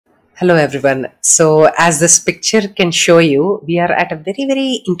Hello everyone. So as this picture can show you, we are at a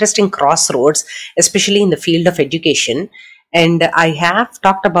very interesting crossroads, especially in the field of education. And I have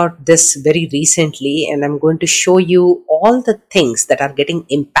talked about this very recently, and I'm going to show you all the things that are getting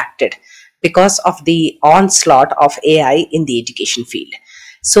impacted because of the onslaught of AI in the education field.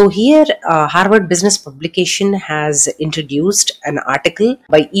 So here, Harvard Business Publication has introduced an article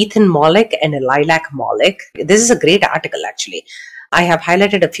by Ethan Mollick and Lilac Mollick. This is a great article actually. I have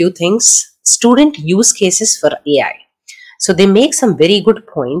highlighted a few things. Student use cases for AI. So they make some very good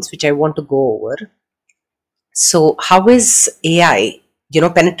points which I want to go over. So how is AI,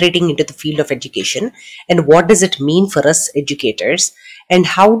 penetrating into the field of education, and what does it mean for us educators, and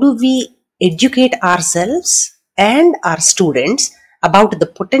how do we educate ourselves and our students about the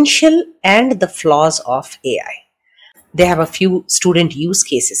potential and the flaws of AI? They have a few student use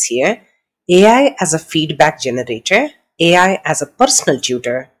cases here. AI as a feedback generator, AI as a personal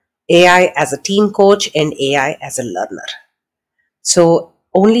tutor, AI as a team coach, and AI as a learner. So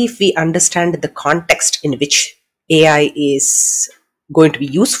only if we understand the context in which AI is going to be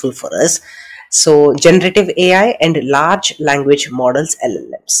useful for us. So generative AI and large language models,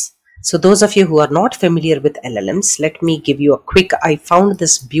 LLMs. So those of you who are not familiar with LLMs, let me give you a quick, I found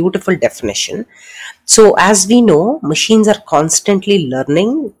this beautiful definition. So as we know, machines are constantly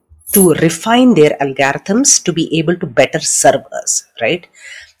learning to refine their algorithms to be able to better serve us, right?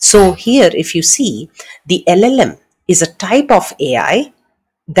 So here, if you see, the LLM is a type of AI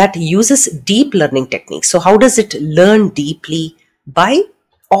that uses deep learning techniques. So how does it learn deeply? By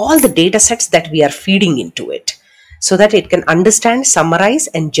all the data sets that we are feeding into it, so that it can understand, summarize,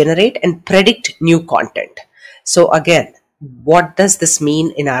 and generate and predict new content. So again, what does this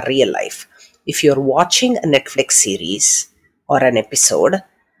mean in our real life? If you're watching a Netflix series or an episode,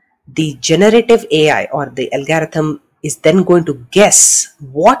 the generative AI or the algorithm is then going to guess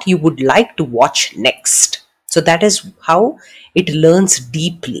what you would like to watch next. So that is how it learns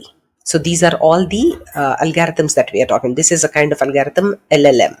deeply. So these are all the algorithms that we are talking. This is a kind of algorithm,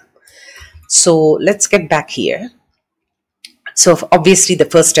 LLM. So let's get back here. So obviously the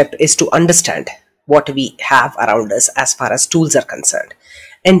first step is to understand what we have around us as far as tools are concerned.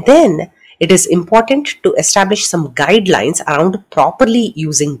 And then it is important to establish some guidelines around properly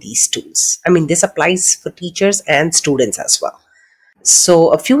using these tools. I mean, this applies for teachers and students as well.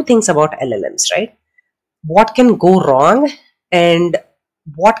 So a few things about LLMs, right? What can go wrong and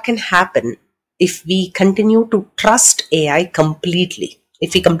what can happen if we continue to trust AI completely?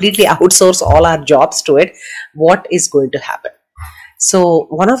 If we completely outsource all our jobs to it, what is going to happen? So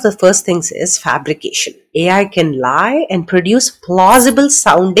one of the first things is fabrication. AI can lie and produce plausible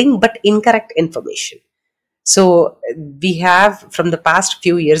sounding but incorrect information. So we have, from the past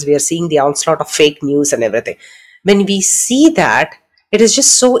few years, we are seeing the onslaught of fake news and everything. When we see that, it is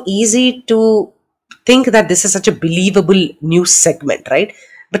just so easy to think that this is such a believable news segment, right?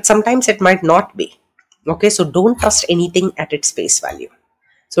 But sometimes it might not be. Okay, so don't trust anything at its face value.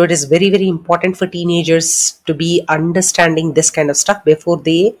 So it is very important for teenagers to be understanding this kind of stuff before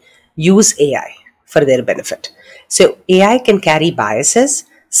they use AI for their benefit. So AI can carry biases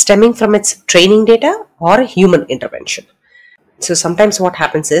stemming from its training data or human intervention. So sometimes what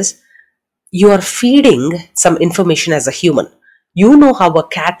happens is you are feeding some information as a human. You know how a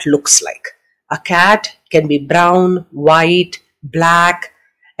cat looks like. A cat can be brown, white, black,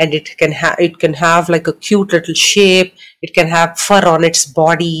 and it can have like a cute little shape. It can have fur on its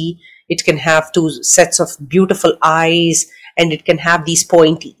body. It can have two sets of beautiful eyes, and it can have these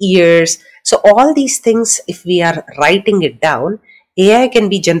pointy ears. So all these things, if we are writing it down, AI can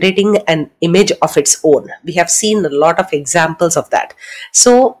be generating an image of its own. We have seen a lot of examples of that.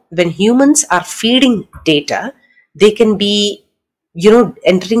 So when humans are feeding data, they can be,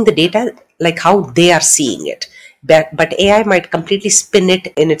 entering the data like how they are seeing it. But AI might completely spin it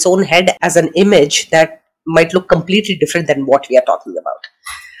in its own head as an image that might look completely different than what we are talking about.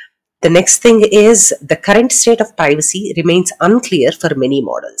 The next thing is the current state of privacy remains unclear for many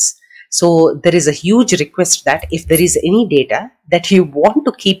models. So there is a huge request that if there is any data that you want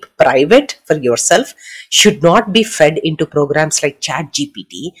to keep private for yourself, should not be fed into programs like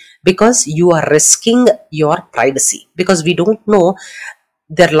ChatGPT, because you are risking your privacy. Because we don't know,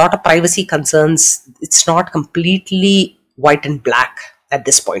 there are a lot of privacy concerns. It's not completely white and black at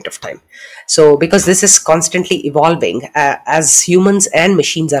this point of time. So because this is constantly evolving as humans and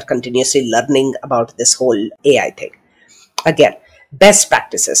machines are continuously learning about this whole AI thing. Again, best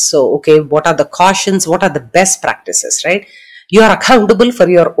practices. So, okay, what are the cautions? What are the best practices, right? You are accountable for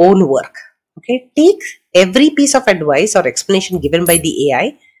your own work. Okay, take every piece of advice or explanation given by the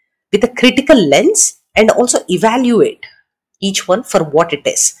AI with a critical lens and also evaluate each one for what it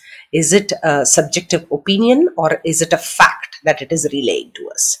is. Is it a subjective opinion, or is it a fact that it is relaying to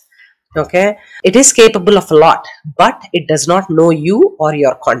us? Okay, it is capable of a lot, but it does not know you or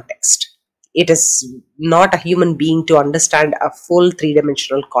your context. It is not a human being to understand a full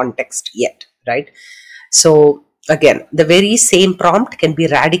three-dimensional context yet, right? So again, the very same prompt can be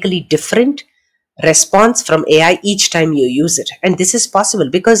radically different response from AI each time you use it. And this is possible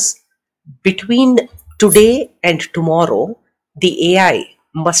because between today and tomorrow, the AI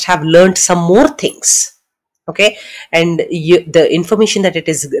must have learned some more things. Okay, and the information that it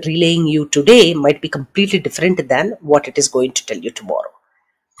is relaying you today might be completely different than what it is going to tell you tomorrow.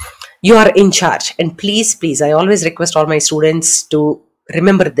 You are in charge, and please, I always request all my students to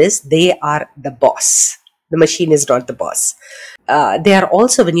remember this: they are the boss. The machine is not the boss. They are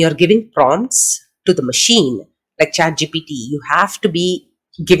also, when you are giving prompts to the machine like ChatGPT, you have to be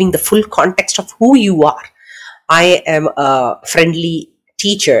giving the full context of who you are. I am a friendly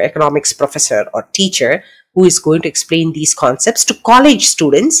teacher, economics professor or teacher, who is going to explain these concepts to college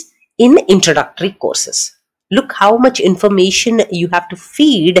students in introductory courses. Look how much information you have to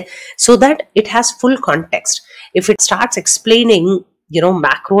feed so that it has full context. If it starts explaining,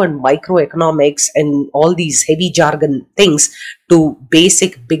 macro and microeconomics and all these heavy jargon things to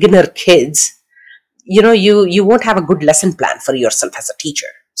basic beginner kids, you won't have a good lesson plan for yourself as a teacher.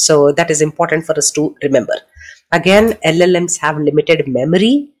 So that is important for us to remember. Again, LLMs have limited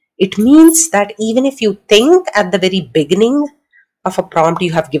memory. It means that even if you think at the very beginning of a prompt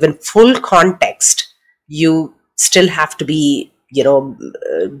you have given full context, you still have to be,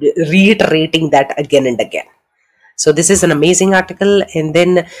 reiterating that again and again. So this is an amazing article, and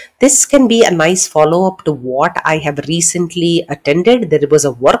then this can be a nice follow-up to what I have recently attended. There was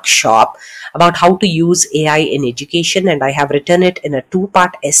a workshop about how to use AI in education, and I have written it in a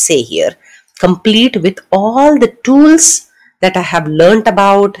 2-part essay here, complete with all the tools that I have learned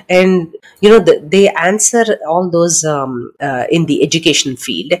about, and they answer all those in the education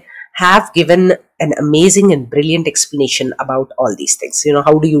field, have given an amazing and brilliant explanation about all these things.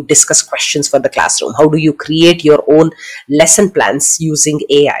 How do you discuss questions for the classroom? How do you create your own lesson plans using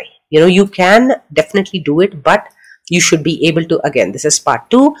AI? You can definitely do it, but you should be able to, again, this is part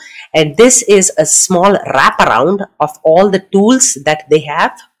 2, and this is a small wraparound of all the tools that they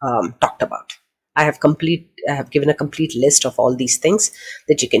have talked about. I have given a complete list of all these things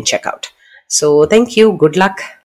that you can check out. So thank you. Good luck.